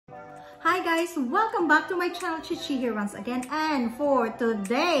Hi guys, welcome back to my channel. Cheche here once again, and for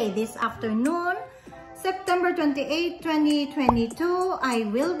today, this afternoon, September 28, 2022, I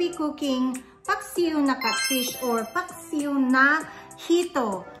will be cooking paksiw na catfish or paksiw na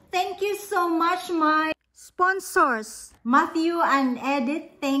hito. Thank you so much my sponsors, Matthew and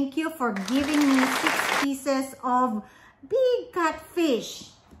Edith. Thank you for giving me 6 pieces of big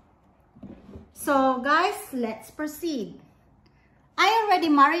catfish. So guys, let's proceed. I already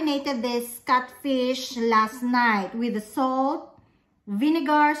marinated this catfish last night with the salt,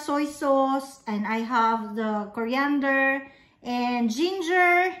 vinegar, soy sauce, and I have the coriander and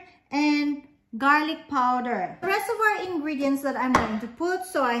ginger and garlic powder. The rest of our ingredients that I'm going to put,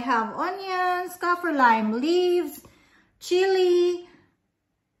 so I have onions, kaffir lime leaves, chili,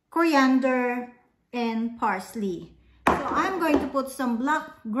 coriander, and parsley. So I'm going to put some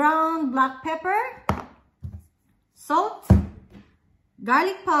ground black pepper, salt,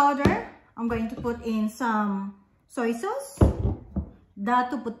 garlic powder. I'm going to put in some soy sauce,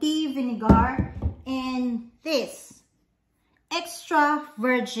 dato puti vinegar, and this extra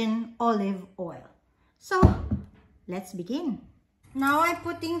virgin olive oil. So let's begin. Now I'm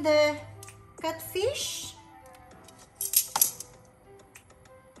putting the catfish.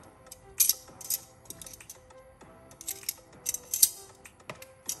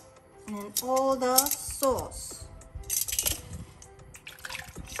 And all the sauce.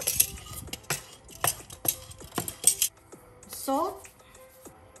 Salt,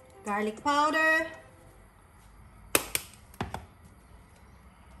 garlic powder,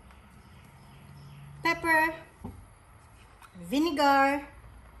 pepper, vinegar,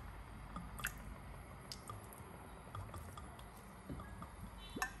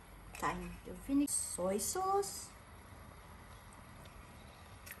 soy sauce,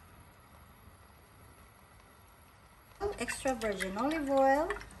 extra virgin olive oil,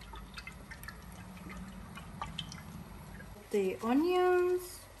 the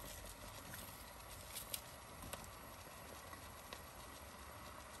onions,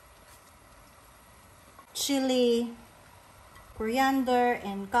 chili, coriander,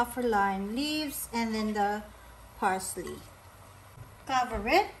 and kaffir lime leaves, and then the parsley. Cover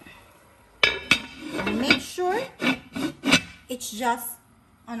it and make sure it's just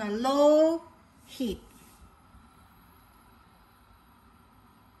on a low heat.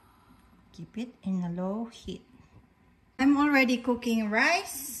 Keep it in a low heat. I'm already cooking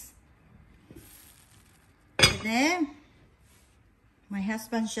rice. And then my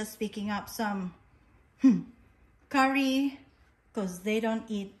husband's just picking up some curry because they don't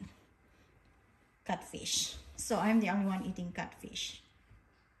eat catfish. So I'm the only one eating catfish.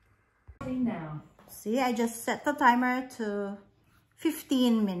 Now. See, I just set the timer to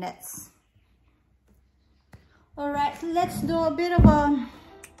 15 minutes. Alright, let's do a bit of a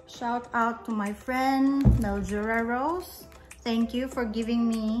shout out to my friend Meljura Rose. Thank you for giving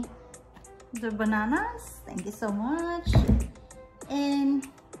me the bananas. Thank you so much. And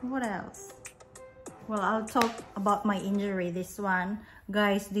what else? Well, I'll talk about my injury. This one,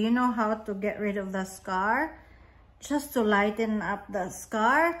 guys, do you know how to get rid of the scar? Just to lighten up the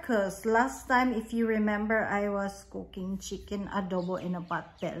scar, because last time, if you remember, I was cooking chicken adobo in a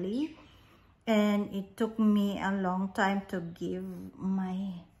pot belly, and it took me a long time to give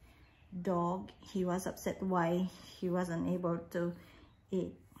my dog. He was upset why he wasn't able to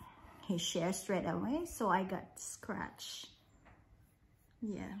eat his share straight away, so I got scratched.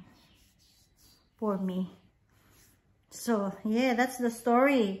 Yeah, poor me. So yeah, that's the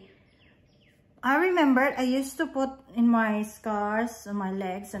story. I remembered I used to put in my scars on my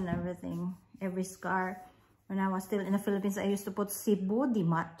legs and everything, every scar. When I was still in the Philippines, I used to put Cebu di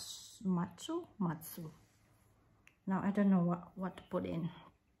Matsu. Now I don't know what to put in.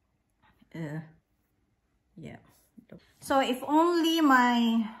 Yeah. So if only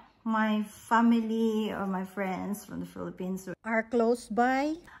my family or my friends from the Philippines are close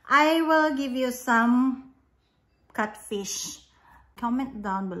by, I will give you some catfish. Comment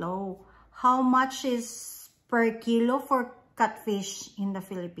down below how much is per kilo for catfish in the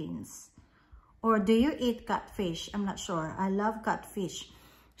Philippines, or do you eat catfish? I'm not sure. I love catfish.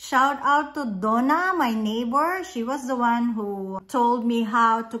 Shout out to Donna, my neighbor. She was the one who told me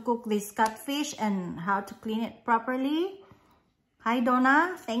how to cook this catfish and how to clean it properly. Hi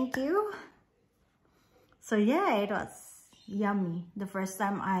Donna, thank you. So yeah, it was yummy the first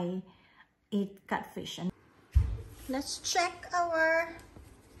time I ate catfish. And let's check our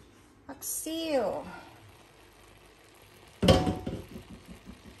paksiw.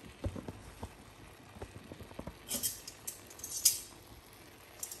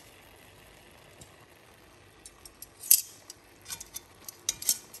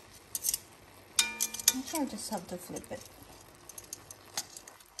 Actually, I just have to flip it.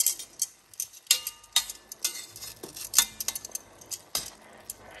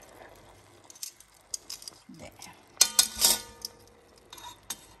 There.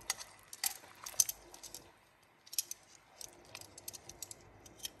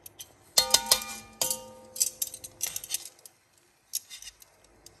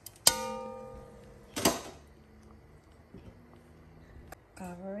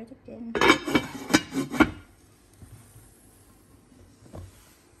 Cover it again.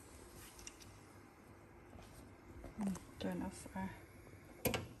 Turn off our,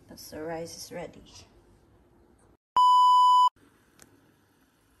 that's the rice is ready.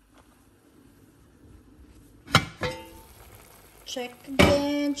 Check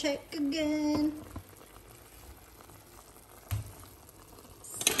again, check again.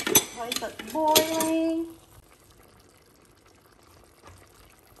 Why is that boiling?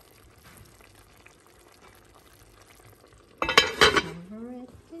 Cover it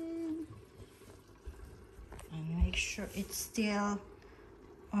again. And make sure it's still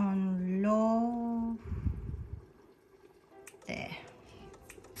on low. There.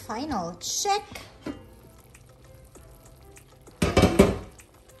 Final check.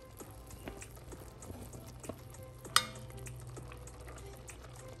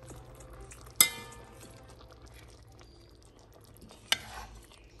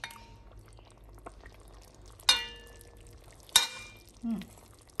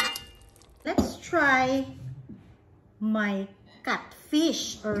 Let's try my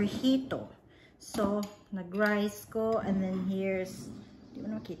catfish or hito. So, nag-rice ko, and then here's, di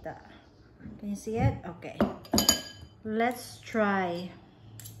mo nakita? Can you see it? Okay. Let's try.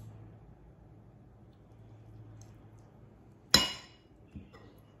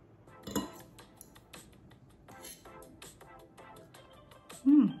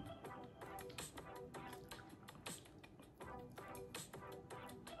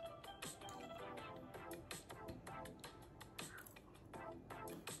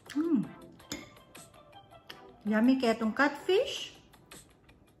 Yummy kaya itong catfish.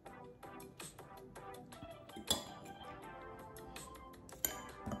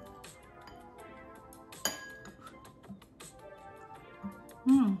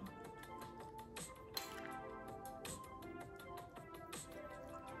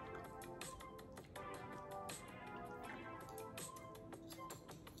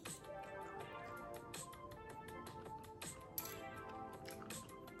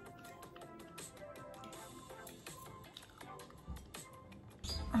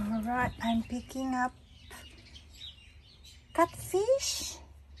 Alright, I'm picking up catfish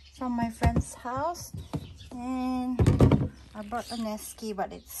from my friend's house, and I bought an esky,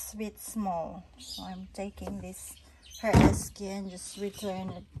 but it's a bit small, so I'm taking this her esky and just return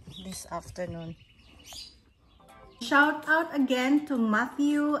it this afternoon. Shout out again to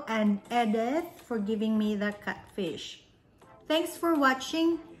Matthew and Edith for giving me the catfish. Thanks for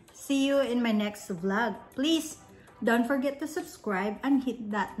watching. See you in my next vlog. Please don't forget to subscribe and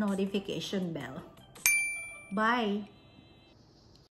hit that notification bell. Bye!